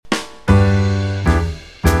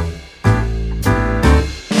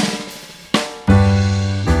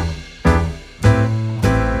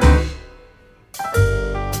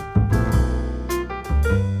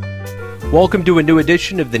Welcome to a new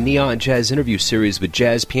edition of the Neon Jazz interview series with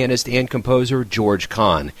jazz pianist and composer George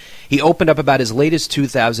Kahn. He opened up about his latest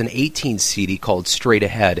 2018 CD called Straight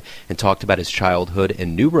Ahead and talked about his childhood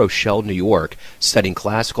in New Rochelle, New York, studying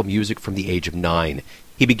classical music from the age of 9.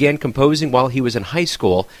 He began composing while he was in high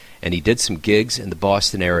school, and he did some gigs in the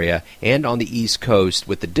Boston area and on the East Coast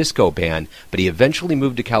with the disco band, but he eventually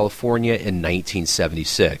moved to California in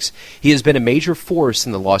 1976. He has been a major force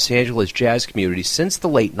in the Los Angeles jazz community since the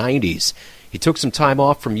late 90s. He took some time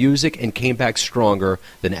off from music and came back stronger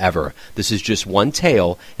than ever. This is just one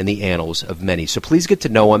tale in the annals of many. So please get to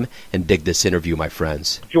know him and dig this interview, my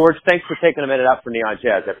friends. George, thanks for taking a minute out for Neon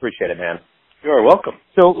Jazz. I appreciate it, man. You're welcome.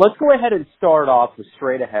 So let's go ahead and start off with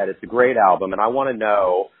Straight Ahead. It's a great album, and I want to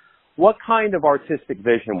know what kind of artistic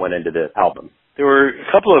vision went into this album? There were a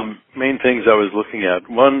couple of main things I was looking at.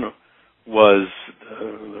 One was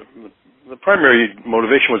the primary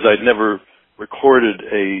motivation was I'd never recorded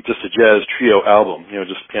just a jazz trio album,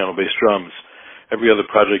 just piano, bass, drums. Every other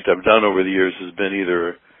project I've done over the years has been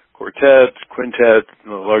either quartet, quintet,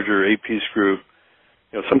 larger 8-piece group.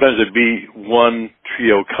 Sometimes there'd be one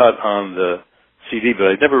trio cut on the CD, but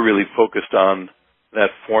I never really focused on that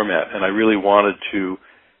format, and I really wanted to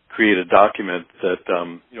create a document that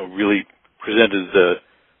really presented the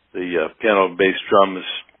piano, bass, drums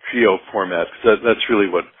trio format. Cause that's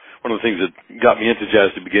really one of the things that got me into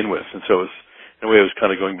jazz to begin with, and so in a way, I was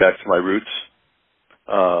kind of going back to my roots.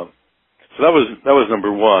 So that was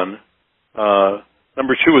number one.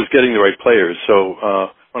 Number two was getting the right players.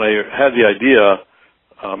 So when I had the idea,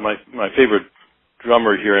 my favorite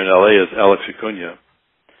drummer here in LA is Alex Acuna.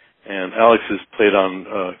 And Alex has played on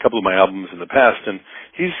a couple of my albums in the past, and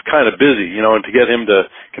he's kind of busy, and to get him to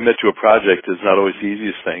commit to a project is not always the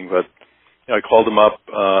easiest thing. But I called him up,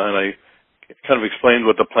 and I kind of explained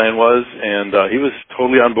what the plan was, and he was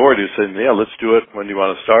totally on board. He was saying, yeah, let's do it. When do you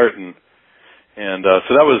want to start? And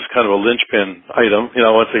so that was kind of a linchpin item,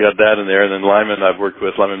 once I got that in there. And then Lyman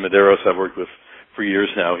Medeiros I've worked with for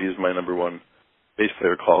years now. He's my number one bass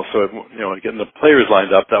player call. So, getting the players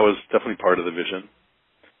lined up, that was definitely part of the vision.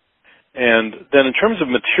 And then in terms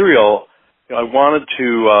of material, I wanted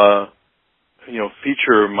to,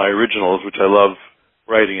 feature my originals, which I love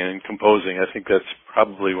writing and composing. I think that's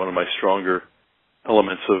probably one of my stronger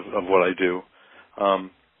elements of what I do.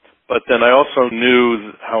 But then I also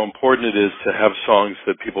knew how important it is to have songs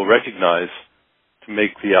that people recognize to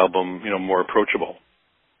make the album, more approachable.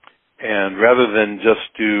 And rather than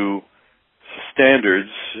just do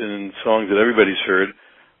standards in songs that everybody's heard,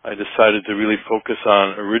 I decided to really focus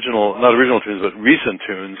on not original tunes, but recent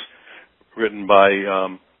tunes written by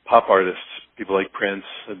pop artists, people like Prince,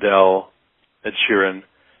 Adele, Ed Sheeran.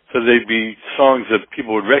 So they'd be songs that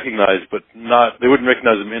people would recognize, but they wouldn't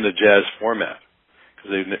recognize them in a jazz format because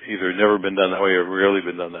they've either never been done that way or rarely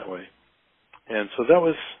been done that way. And so that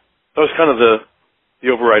was kind of the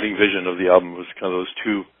overriding vision of the album, was kind of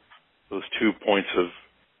those two points of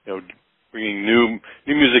bringing new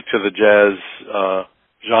music to the jazz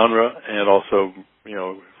genre, and also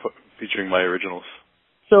featuring my originals.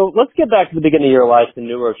 So let's get back to the beginning of your life in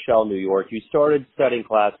New Rochelle, New York. You started studying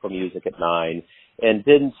classical music at 9 and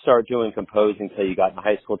didn't start doing composing until you got in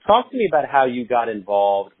high school. Talk to me about how you got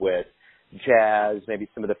involved with jazz, maybe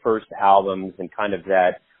some of the first albums, and kind of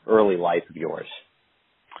that early life of yours.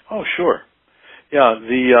 Oh, sure. Yeah,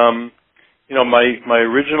 my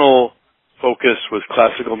original focus was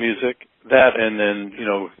classical music. That, and then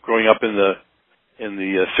growing up in the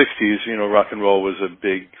 60s, rock and roll was a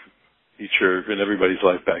big feature in everybody's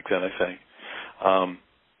life back then, I think.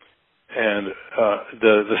 And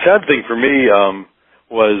the sad thing for me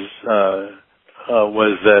was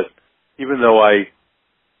that even though I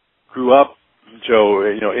grew up, Joe,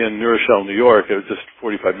 in New Rochelle, New York, it was just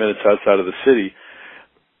 45 minutes outside of the city.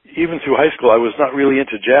 Even through high school, I was not really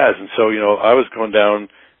into jazz, and so I was going down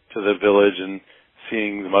to the Village and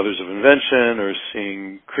seeing the Mothers of Invention or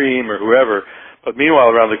seeing Cream or whoever. But meanwhile,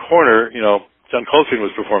 around the corner, John Coltrane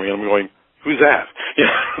was performing, and I'm going, who's that?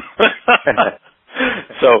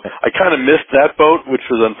 So I kind of missed that boat, which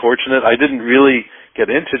was unfortunate. I didn't really get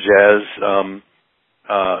into jazz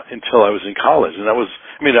until I was in college, and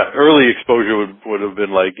that early exposure would have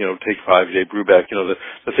been like, Take 5, Jay Brubeck,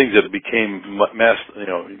 the things that became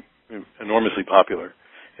enormously popular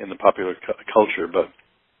in the popular culture. But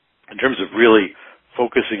in terms of really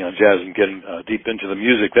focusing on jazz and getting deep into the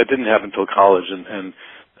music, that didn't happen until college. And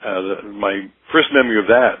my first memory of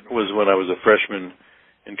that was when I was a freshman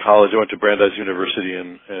in college. I went to Brandeis University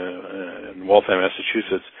in Waltham,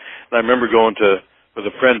 Massachusetts, and I remember going with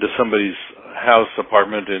a friend to somebody's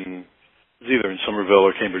apartment it was either in Somerville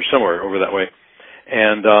or Cambridge, somewhere over that way.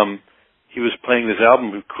 And he was playing this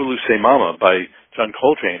album, Kulu Se Mama by John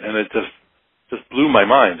Coltrane, and it just blew my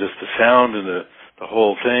mind. Just the sound and the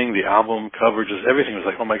whole thing, the album cover, just everything was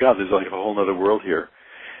like, oh my God, there's like a whole other world here.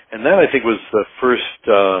 And that, I think, was the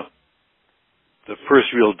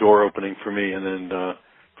first real door opening for me. And then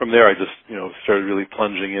from there, I just started really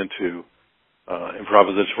plunging into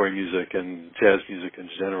improvisatory music and jazz music in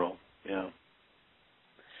general. Yeah.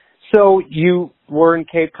 So you were in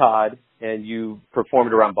Cape Cod and you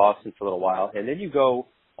performed around Boston for a little while, and then you go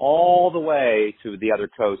all the way to the other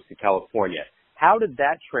coast to California. How did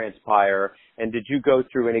that transpire, and did you go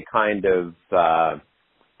through any kind of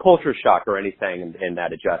culture shock or anything in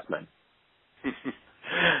that adjustment?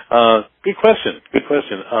 Good question.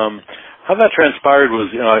 How that transpired was,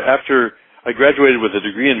 after I graduated with a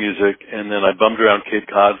degree in music, and then I bummed around Cape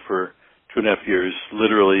Cod for 2.5 years,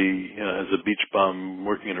 literally as a beach bum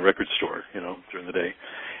working in a record store, during the day.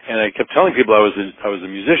 And I kept telling people I was a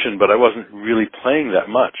musician, but I wasn't really playing that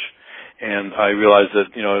much. And I realized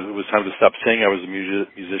that, it was time to stop saying I was a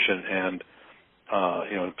musician and,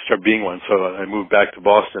 start being one. So I moved back to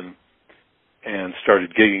Boston and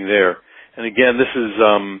started gigging there. And again, this is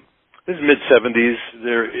mid-'70s.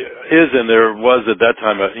 There is and there was at that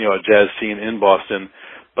time a jazz scene in Boston,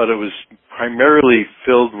 but it was primarily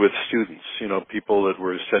filled with students, people that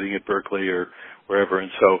were studying at Berkeley or wherever.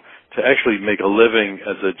 And so to actually make a living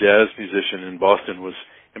as a jazz musician in Boston was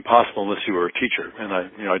impossible unless you were a teacher. And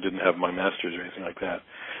I didn't have my master's or anything like that.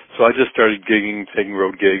 So I just started gigging, taking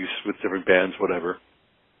road gigs with different bands, whatever.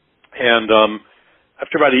 And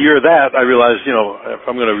after about a year of that, I realized, if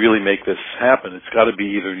I'm going to really make this happen, it's got to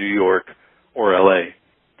be either New York or LA.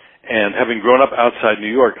 And having grown up outside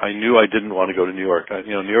New York, I knew I didn't want to go to New York.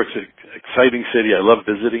 New York's an exciting city. I love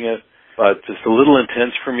visiting it, but just a little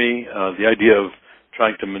intense for me. The idea of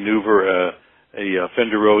trying to maneuver a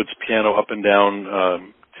Fender Rhodes piano up and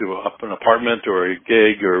down to up an apartment or a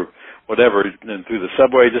gig or whatever, and through the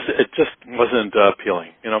subway, it just wasn't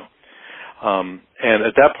appealing, And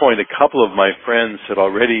at that point, a couple of my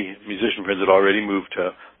musician friends had already moved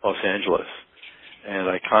to Los Angeles, and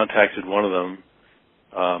I contacted one of them.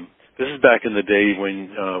 This is back in the day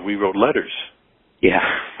when we wrote letters. Yeah.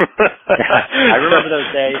 I remember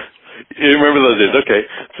those days. You remember those days? Okay.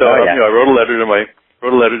 So I wrote a letter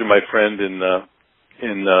to my friend in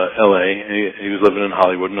LA. He was living in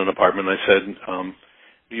Hollywood in an apartment. And I said,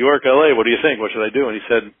 New York, LA, what do you think? What should I do? And he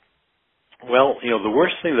said, well, the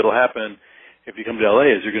worst thing that'll happen if you come to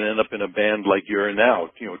LA is you're going to end up in a band like you're in now,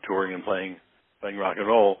 touring and playing rock and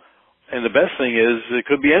roll. And the best thing is it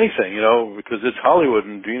could be anything, because it's Hollywood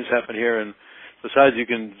and dreams happen here. And besides, you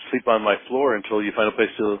can sleep on my floor until you find a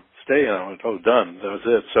place to stay. And I went, oh, done. That was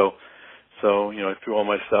it. So I threw all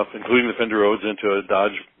my stuff, including the Fender Rhodes, into a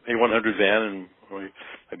Dodge A100 van, and my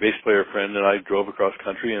bass player friend and I drove across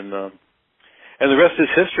country, and the rest is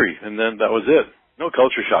history. And then that was it. No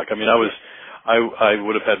culture shock. I mean, I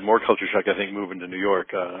would have had more culture shock, I think, moving to New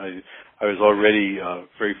York. I was already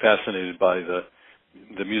very fascinated by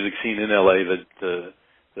the music scene in LA,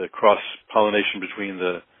 the cross-pollination between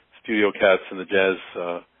the studio cats and the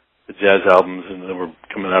jazz albums, and that were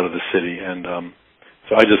coming out of the city. And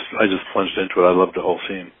so I just plunged into it. I loved the whole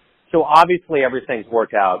scene. So obviously everything's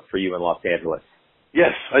worked out for you in Los Angeles.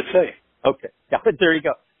 Yes, I'd say. Okay. There you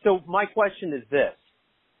go. So my question is this.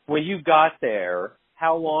 When you got there,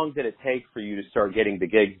 how long did it take for you to start getting the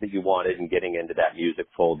gigs that you wanted and getting into that music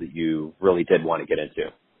fold that you really did want to get into?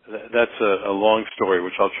 That's a long story,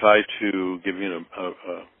 which I'll try to give you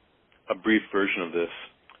a brief version of this.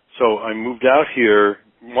 So I moved out here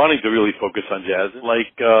wanting to really focus on jazz.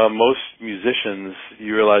 Like most musicians,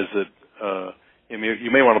 you realize that you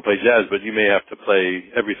may want to play jazz, but you may have to play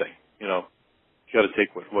everything. You got to take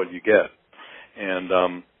what you get. And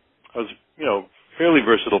I was, fairly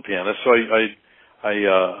versatile pianist, so I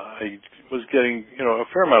was getting, a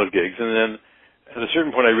fair amount of gigs. And then at a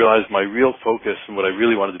certain point, I realized my real focus and what I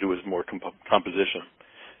really wanted to do was more composition.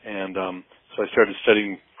 And so I started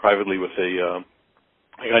studying privately with a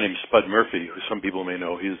guy named Spud Murphy, who some people may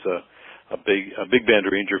know. He's a big band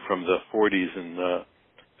arranger from the 40s and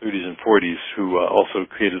 30s and 40s, who also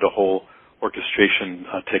created a whole orchestration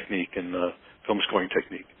technique and film scoring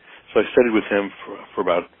technique. So I studied with him for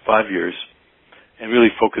about 5 years and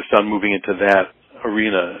really focused on moving into that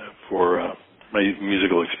arena for my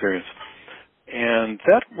musical experience. And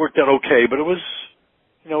that worked out okay, but it was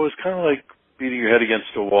kind of like beating your head against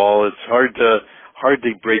a wall. It's hard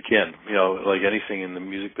to break in, like anything in the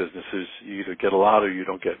music business is you either get a lot or you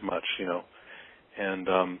don't get much, And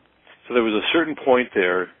so there was a certain point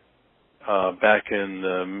there back in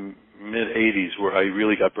the mid-'80s where I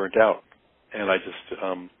really got burnt out, and I just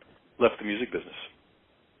left the music business.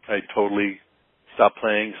 I totally stopped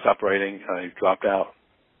playing, stopped writing. I dropped out.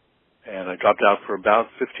 And I dropped out for about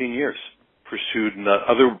 15 years. Pursued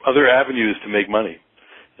other avenues to make money,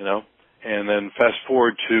 you know. And then fast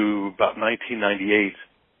forward to about 1998,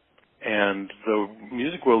 and the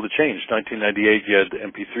music world had changed. 1998, you had the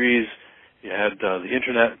MP3s, you had the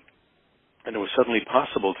internet, and it was suddenly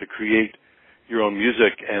possible to create your own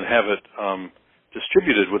music and have it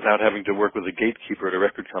distributed without having to work with a gatekeeper at a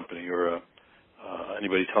record company or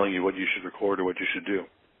anybody telling you what you should record or what you should do.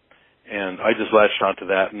 And I just latched onto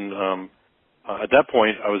that, and at that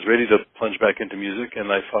point, I was ready to plunge back into music,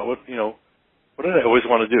 and I thought, what did I always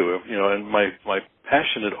want to do? You know, and my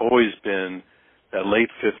passion had always been that late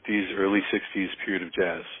 50s, early 60s period of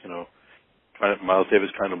jazz. You know, kind of Miles Davis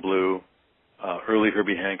kind of blue, early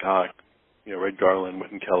Herbie Hancock, you know, Red Garland,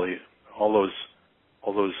 Wynton Kelly, all those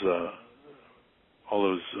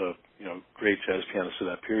you know, great jazz pianists of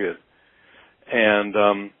that period. And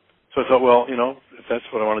so I thought, well, you know, if that's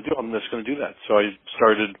what I want to do, I'm just going to do that. So I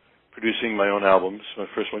started producing my own albums. My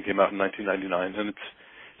first one came out in 1999, and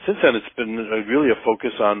since then it's been really a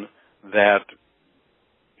focus on that,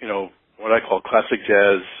 you know, what I call classic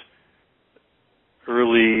jazz,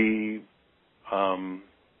 early,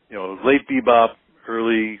 you know, late bebop,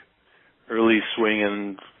 early swing,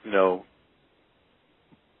 and, you know,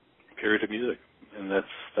 period of music. And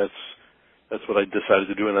that's what I decided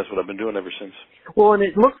to do, and that's what I've been doing ever since. Well, and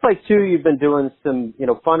it looks like, too, you've been doing some, you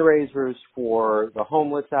know, fundraisers for the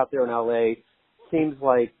homeless out there in L.A.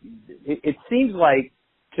 It seems like,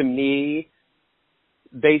 to me,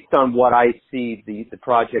 based on what I see, the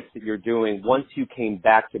projects that you're doing, once you came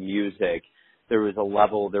back to music, there was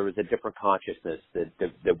a different consciousness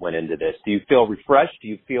that went into this. Do you feel refreshed? Do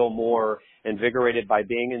you feel more invigorated by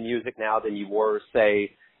being in music now than you were,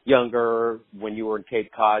 say, younger when you were in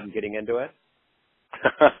Cape Cod and getting into it?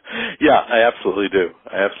 Yeah, I absolutely do.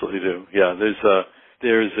 Yeah,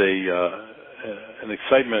 there's an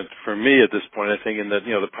excitement for me at this point, I think, in that,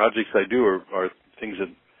 you know, the projects I do are things that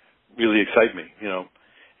really excite me, you know.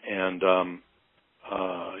 And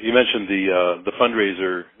you mentioned the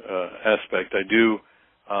fundraiser aspect. I do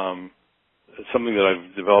something that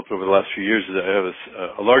I've developed over the last few years is that I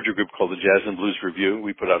have a larger group called the Jazz and Blues Review.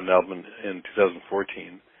 We put out an album in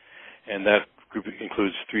 2014, and that group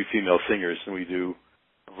includes 3 female singers, and we do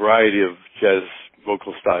a variety of jazz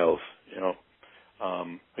vocal styles, you know,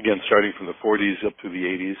 again, starting from the 40s up to the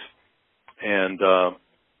 80s. And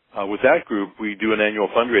with that group, we do an annual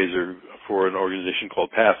fundraiser for an organization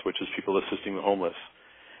called PATH, which is People Assisting the Homeless.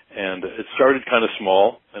 And it started kind of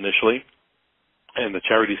small initially, and the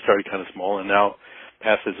charity started kind of small, and now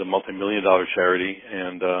PATH is a multi-million-dollar charity,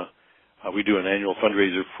 and we do an annual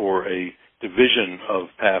fundraiser for a division of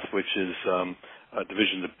PATH, which is a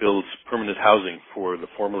division that builds permanent housing for the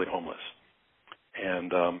formerly homeless.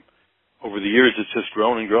 And over the years, it's just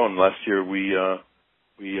grown and grown. Last year, we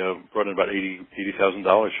brought in about $80,000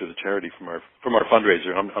 for the charity from our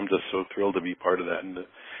fundraiser. I'm just so thrilled to be part of that and to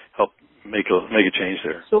help make a change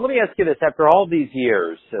there. So let me ask you this: after all these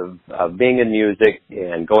years of being in music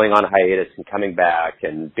and going on hiatus and coming back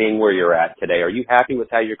and being where you're at today, are you happy with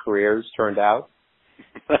how your career's turned out?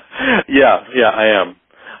 Yeah, I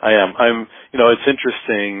am. You know, it's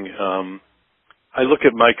interesting. I look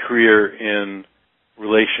at my career in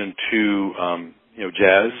relation to, you know,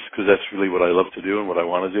 jazz, because that's really what I love to do and what I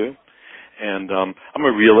want to do. And I'm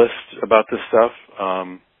a realist about this stuff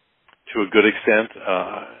to a good extent.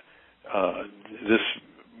 This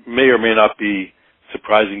may or may not be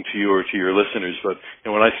surprising to you or to your listeners, but, you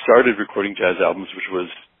know, when I started recording jazz albums, which was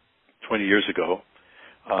 20 years ago,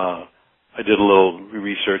 I did a little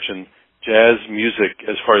research, and jazz music,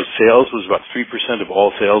 as far as sales, was about 3% of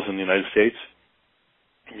all sales in the United States,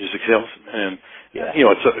 music sales. And, you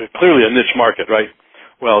know, it's clearly a niche market, right?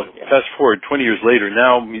 Well, fast forward 20 years later,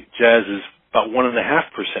 now jazz is about 1.5%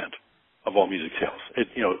 of all music sales.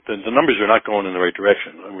 You know, the numbers are not going in the right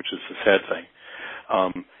direction, which is a sad thing.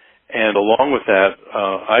 And along with that,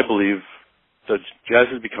 I believe that jazz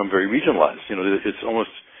has become very regionalized. You know, it's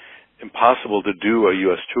almost impossible to do a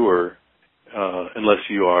U.S. tour unless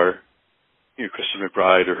you are, you know, Christian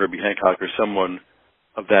McBride or Herbie Hancock or someone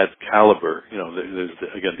of that caliber. You know, there's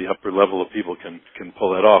again, the upper level of people can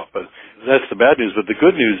pull that off. But that's the bad news. But the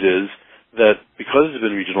good news is that because it's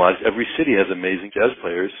been regionalized, every city has amazing jazz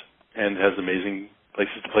players and has amazing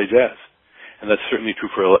places to play jazz. And that's certainly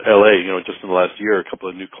true for L.A. You know, just in the last year, a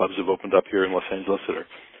couple of new clubs have opened up here in Los Angeles that are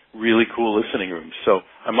really cool listening rooms. So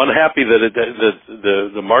I'm unhappy that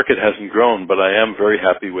the market hasn't grown, but I am very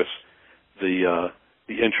happy with the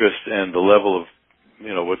interest and the level of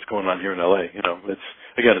what's going on here in LA. It's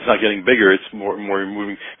not getting bigger. It's more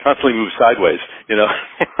moving, constantly moves sideways.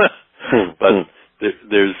 But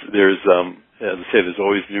there's as I say, there's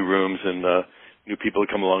always new rooms and new people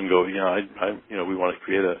come along and go, we want to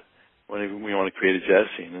create a jazz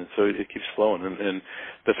scene, and so it keeps flowing. And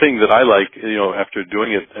the thing that I like, after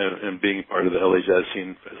doing it and being part of the LA jazz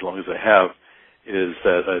scene as long as I have, is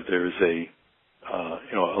that there's a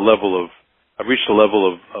level of, I've reached a level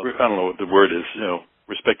of, I don't know what the word is,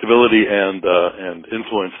 respectability and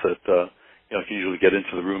influence that I can usually get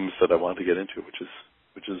into the rooms that I want to get into, which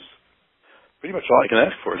is pretty much all I can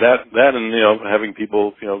ask for. That and having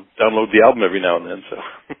people download the album every now and then. So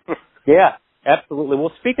yeah, absolutely.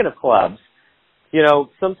 Well, speaking of clubs,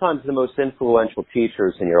 sometimes the most influential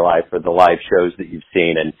teachers in your life are the live shows that you've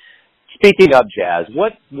seen. And speaking of jazz,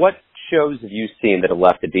 what shows have you seen that have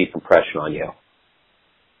left a deep impression on you?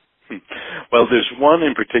 Well, there's one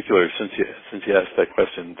in particular, since you asked that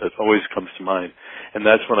question, that always comes to mind, and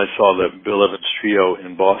that's when I saw the Bill Evans Trio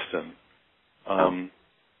in Boston.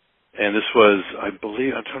 And this was, I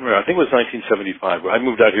believe, I'm trying to remember, I think it was 1975. I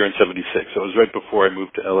moved out here in 76, so it was right before I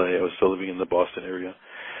moved to LA. I was still living in the Boston area.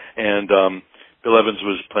 And Bill Evans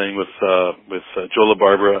was playing with Joe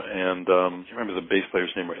LaBarbera and I can't remember the bass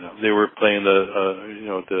player's name right now. They were playing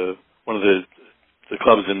one of the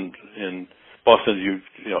clubs in Boston,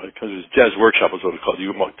 because it was Jazz Workshop was what it was called.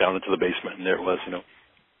 You would walk down into the basement, and there it was,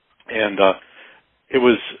 And it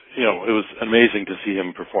was amazing to see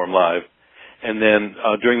him perform live. And then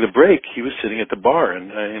during the break, he was sitting at the bar,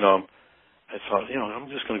 and I thought, I'm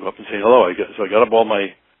just going to go up and say hello. So I got up all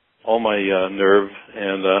my nerve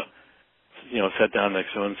and sat down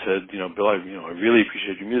next to him and said, Bill, I really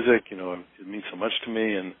appreciate your music. It means so much to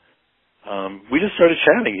me. And we just started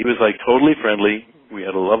chatting. He was like totally friendly. We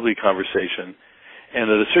had a lovely conversation. And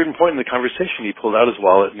at a certain point in the conversation, he pulled out his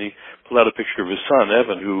wallet and he pulled out a picture of his son,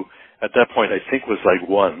 Evan, who at that point I think was like 1,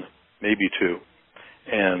 maybe 2.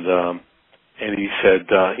 And he said,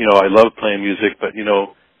 I love playing music, but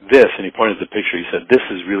this, and he pointed at the picture, he said, this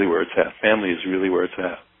is really where it's at. Family is really where it's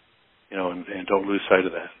at. And don't lose sight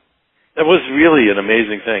of that. That was really an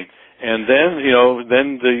amazing thing. And then,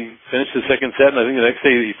 then they finished the second set, and I think the next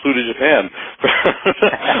day he flew to Japan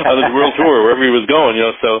on his world tour, wherever he was going,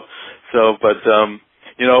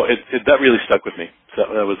 that really stuck with me. So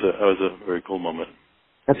that was a very cool moment.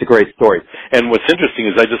 That's a great story. And what's interesting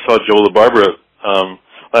is I just saw Joe LaBarbera,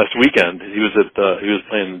 last weekend. He was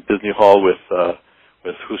playing Disney Hall with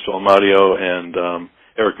Justo Almario and,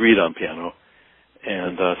 Eric Reed on piano.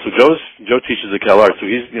 And so Joe teaches at Cal Arts, so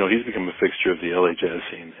he's become a fixture of the LA jazz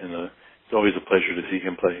scene, and it's always a pleasure to see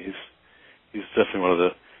him play. He's definitely one of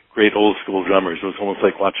the great old school drummers. It was almost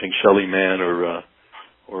like watching Shelly Manne or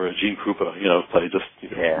Gene Krupa, play. Just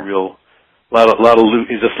real lot of loose.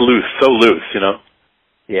 He's just loose, so loose,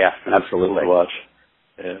 Yeah, absolutely. To watch.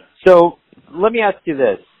 Yeah. So let me ask you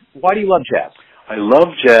this: why do you love jazz? I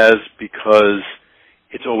love jazz because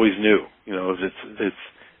it's always new. It's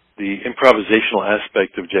the improvisational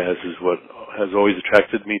aspect of jazz is what has always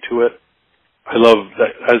attracted me to it.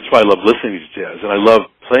 That's why I love listening to jazz, and I love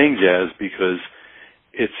playing jazz because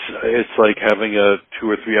it's like having a 2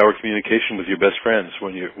 or 3 hour communication with your best friends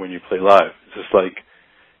when you play live. It's just like,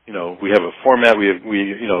 we have a format. We're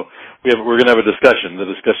going to have a discussion.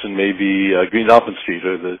 The discussion may be Green Dolphin Street,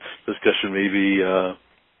 or the discussion may be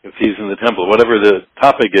Thieves in the Temple. Whatever the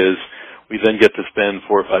topic is, we then get to spend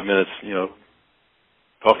 4 or 5 minutes,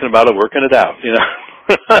 talking about it, working it out,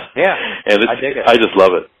 Yeah, and I dig it. I just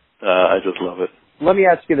love it. I just love it. Let me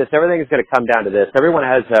ask you this. Everything is going to come down to this. Everyone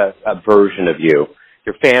has a version of you.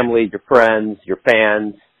 Your family, your friends, your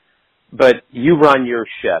fans. But you run your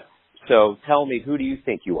ship. So tell me, who do you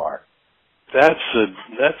think you are? That's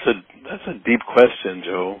a deep question,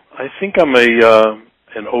 Joe. I think I'm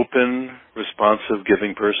an open, responsive,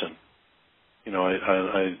 giving person.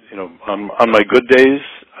 On my good days,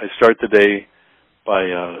 I start the day by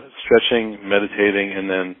stretching, meditating, and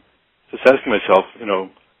then just asking myself,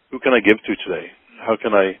 who can I give to today? Who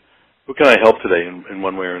can I help today in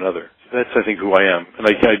one way or another? That's, I think, who I am. And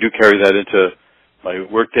I do carry that into my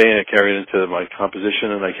work day, and I carry it into my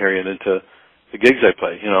composition, and I carry it into the gigs I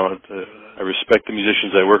play. I respect the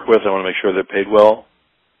musicians I work with. I want to make sure they're paid well.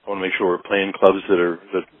 I want to make sure we're playing clubs that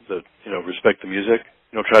respect the music.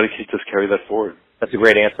 Try to just carry that forward. That's a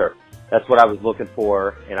great answer. That's what I was looking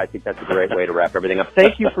for, and I think that's a great way to wrap everything up.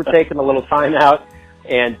 Thank you for taking a little time out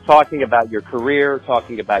and talking about your career,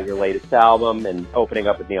 talking about your latest album, and opening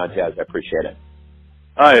up with Neon Jazz. I appreciate it.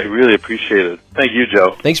 I really appreciate it. Thank you,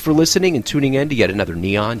 Joe. Thanks for listening and tuning in to yet another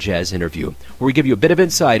Neon Jazz interview, where we give you a bit of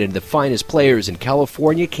insight into the finest players in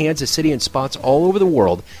California, Kansas City, and spots all over the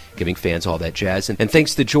world, giving fans all that jazz. And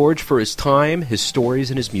thanks to George for his time, his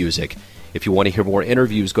stories, and his music. If you want to hear more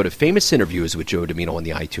interviews, go to Famous Interviews with Joe Domino on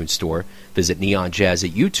the iTunes Store. Visit neonjazz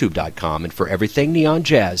at youtube.com. And for everything Neon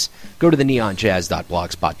Jazz, go to the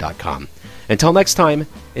neonjazz.blogspot.com. Until next time,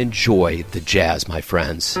 enjoy the jazz, my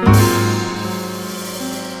friends.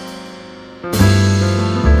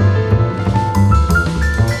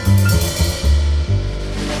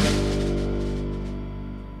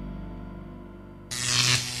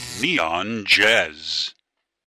 Neon Jazz.